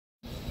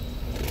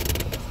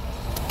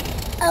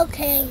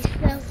Okay,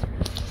 so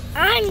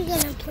I'm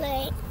gonna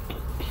play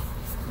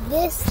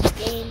this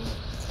game.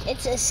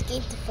 It's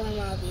Escape the Farm,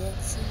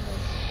 obviously.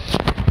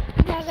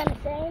 I'm not gonna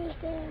say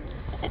anything.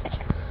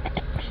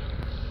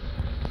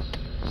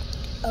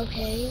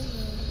 Okay.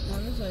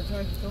 What is it?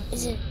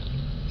 Is it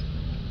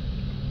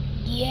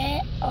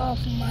get off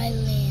my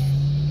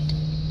land?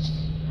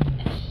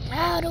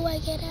 How do I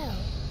get out?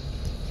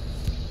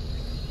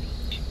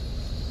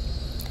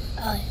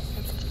 Oh,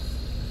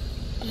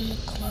 I'm gonna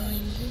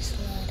climb this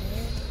ladder.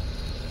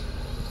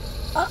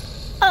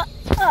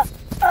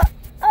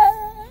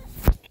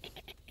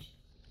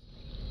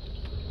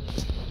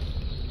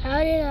 How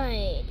did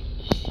I?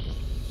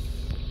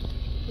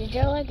 Is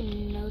there like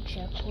no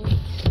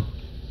checkpoints?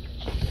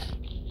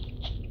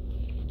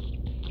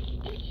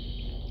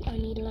 I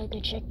need like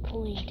a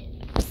checkpoint.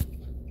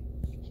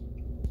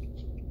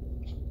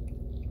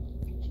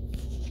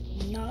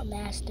 Not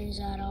masters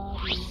at all,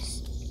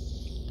 please.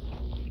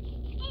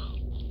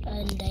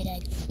 And I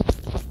died.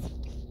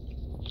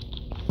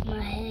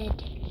 My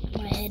head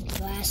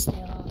blasted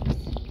off.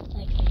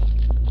 Like,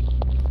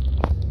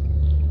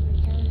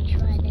 we're gonna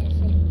try this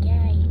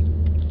again.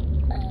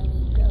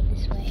 We go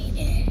this way.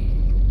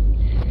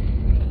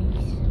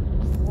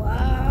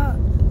 Wow.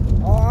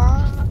 Oh,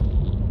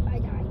 I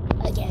died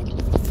again.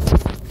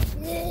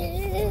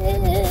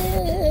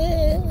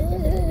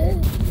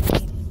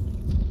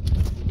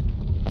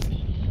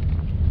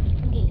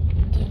 Okay,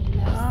 do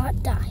not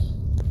die.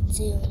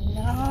 Do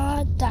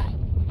not die.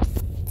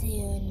 Do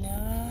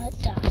not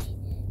die.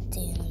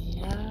 Do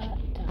not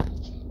die.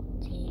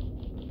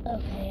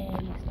 Okay, I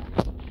messed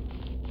up.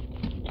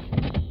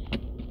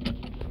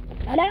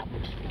 I'm out.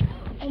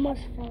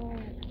 Almost fell.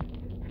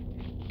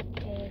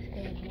 Okay,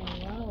 let's go.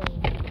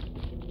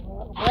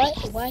 Whoa. What?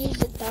 Why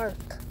is it dark?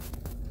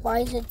 Why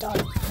is it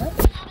dark? What?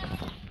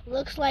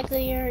 Looks like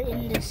you're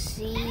in the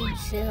seed,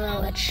 so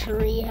a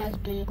tree has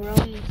been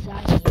growing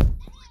inside you.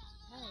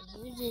 Oh,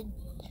 use it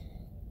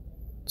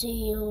to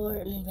your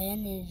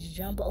advantage.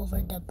 Jump over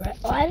the bread.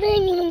 Oh, I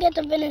didn't even get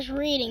to finish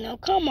reading. Oh,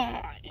 come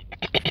on.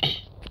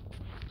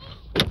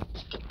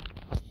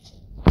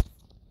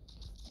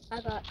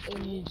 I got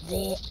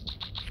advantage.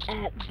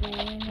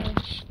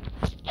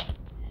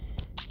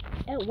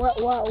 Hey, what?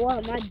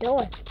 My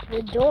door.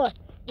 The door.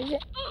 Is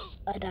it?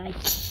 I died.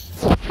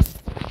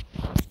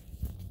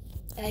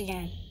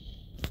 Again.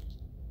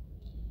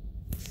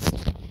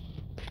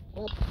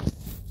 Whoop.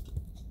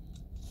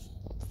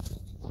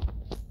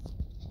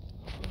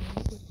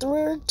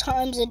 Third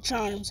time's a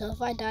charm, so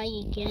if I die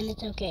again,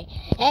 it's okay.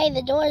 Hey,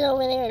 the door's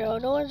over there. The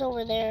door's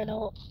over there.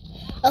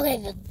 Okay,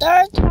 the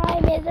third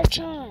time is a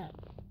charm.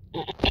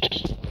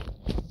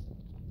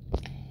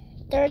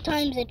 Third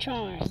time's a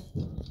charm.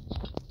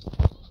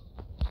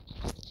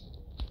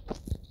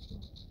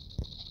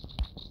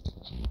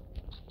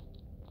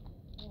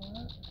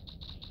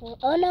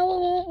 Oh no, it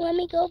won't let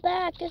me go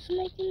back. It's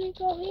making me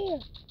go here.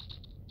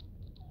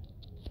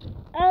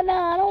 Oh no,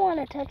 I don't want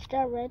to touch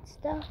that red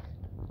stuff.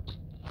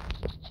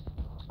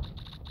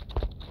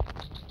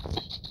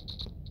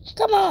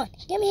 Come on,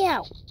 get me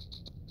out.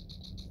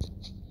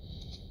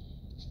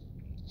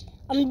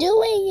 I'm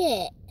doing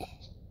it.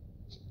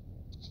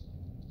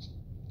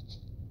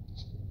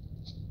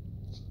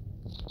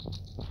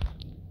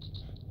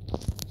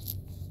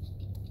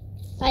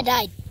 I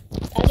died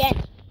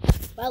again.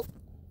 Well,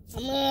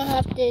 I'm gonna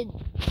have to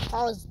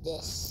pause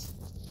this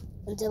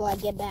until I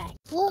get back.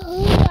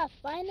 Woohoo! I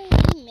finally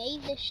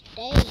made the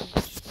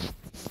stage.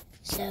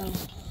 So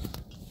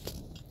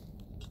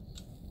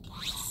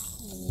I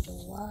need to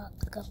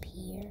walk up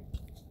here.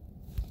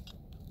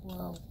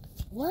 Whoa.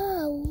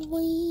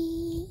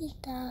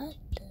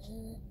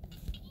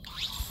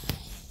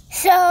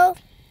 So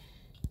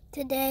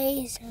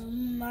today's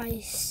my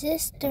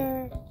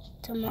sister.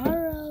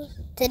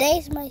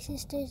 Today's my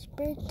sister's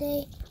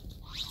birthday.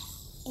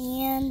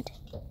 And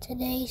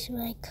today's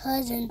my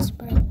cousin's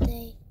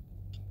birthday.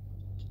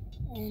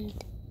 And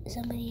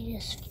somebody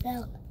just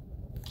fell.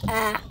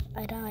 I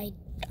died.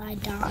 I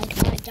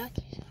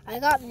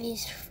got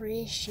these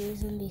free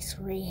shoes and these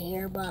free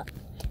hair, but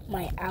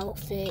my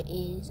outfit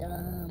is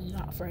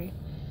not free.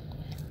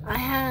 I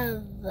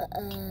have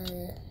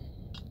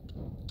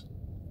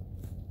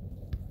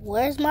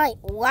why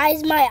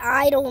is my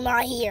idol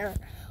not here?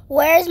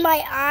 Where's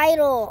my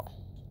idol?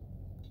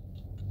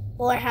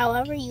 Or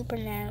however you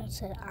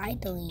pronounce it,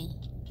 idly.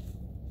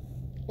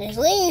 There's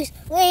leaves.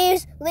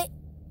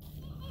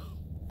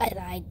 I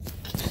died.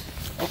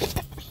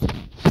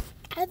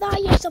 I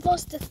thought you're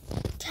supposed to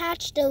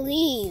catch the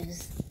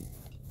leaves.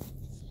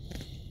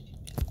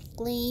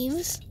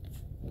 Leaves?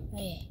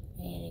 Wait,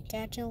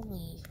 catch a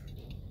leaf.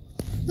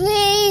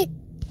 Leaf!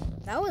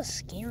 That was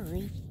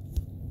scary.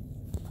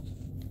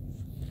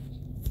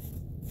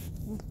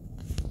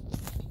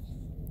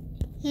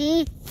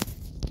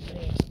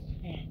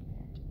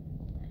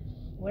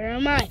 Where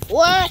am I?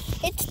 What?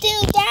 It's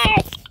too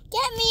dark!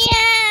 Get me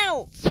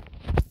out!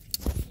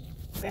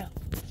 Bro,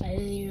 I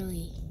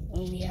literally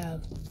only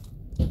have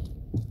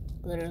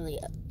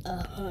 100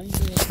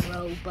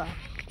 Robux.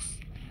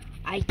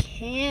 I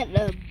can't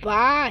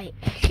buy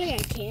think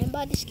I can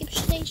buy the skip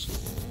station,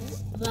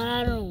 but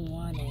I don't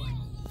want it.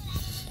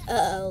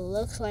 Uh-oh,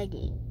 looks like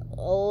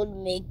old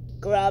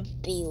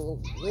McGrumpy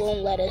won't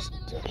let us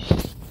do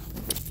it.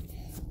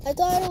 I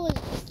thought it was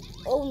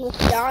Old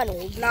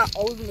McDonald, not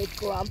Old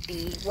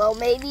McGrumpy. Well,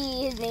 maybe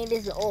his name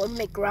is Old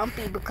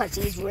McGrumpy because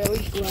he's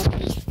really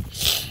grumpy.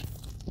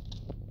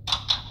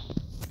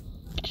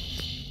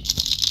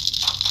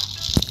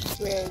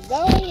 We're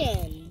going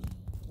in.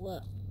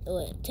 What?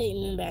 Wait, take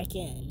me back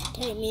in.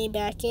 Take me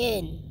back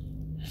in.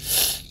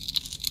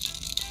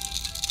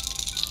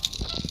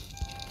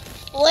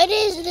 What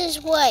is this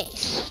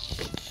place?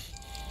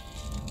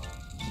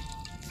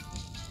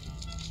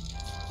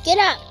 Get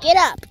up, get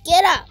up,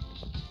 get up.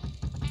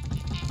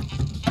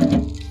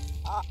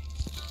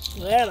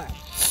 Where am I?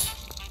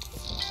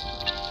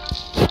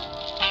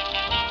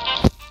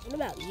 What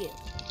about you?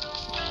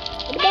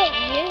 What about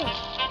you?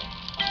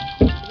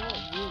 What about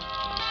you?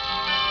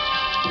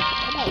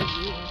 What about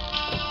you?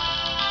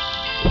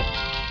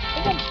 I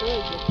think I'm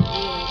going with you.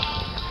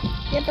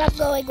 Yep, I'm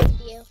going with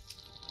you.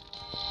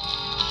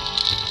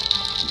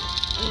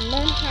 And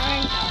then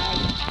time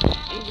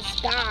in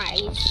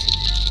disguise.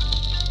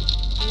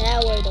 Now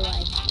what do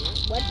I do?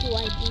 What do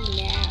I do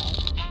now?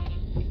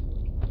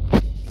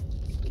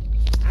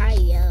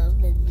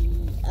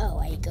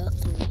 I go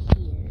through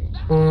here.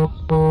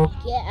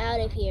 Get out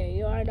of here.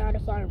 You are not a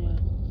farmer.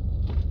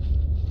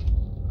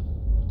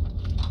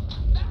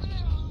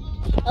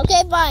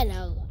 Okay, fine.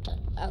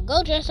 I'll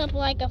go dress up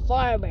like a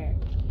farmer.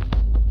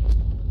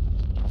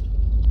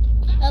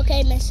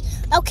 Okay, miss.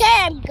 Okay,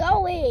 I'm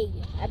going.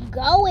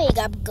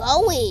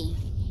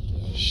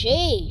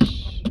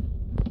 Sheesh.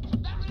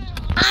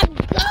 I'm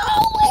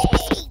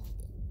going.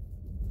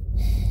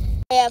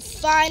 I have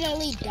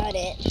finally done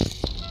it.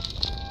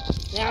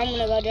 Now I'm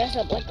gonna go dress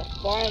up like a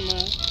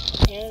farmer.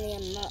 Apparently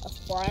I'm not a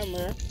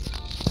farmer.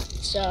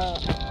 So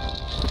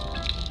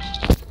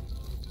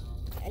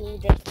I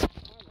need to dress like a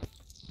farmer.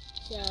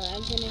 So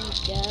I'm gonna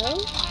go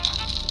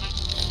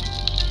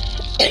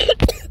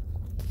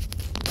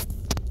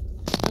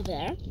over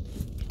there.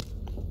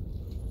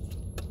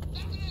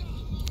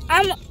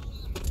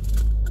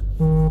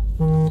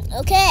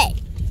 Okay.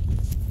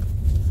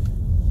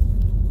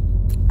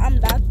 I'm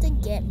about to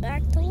get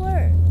back to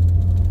work.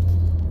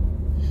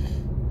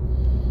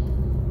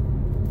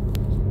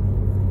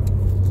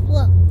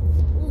 Look,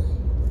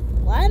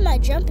 why am I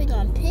jumping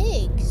on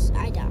pigs?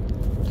 I don't.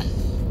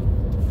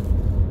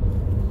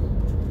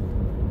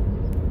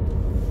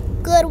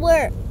 Good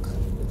work.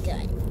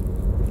 Good.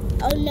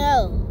 Oh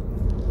no.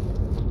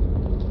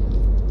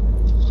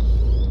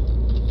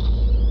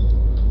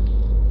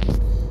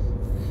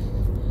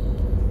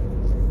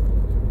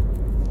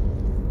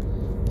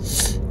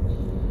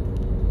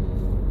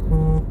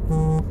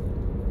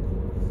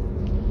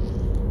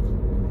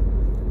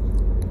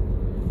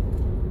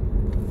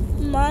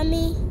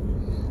 Mommy,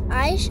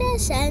 I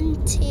should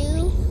send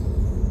 2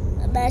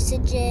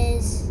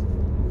 messages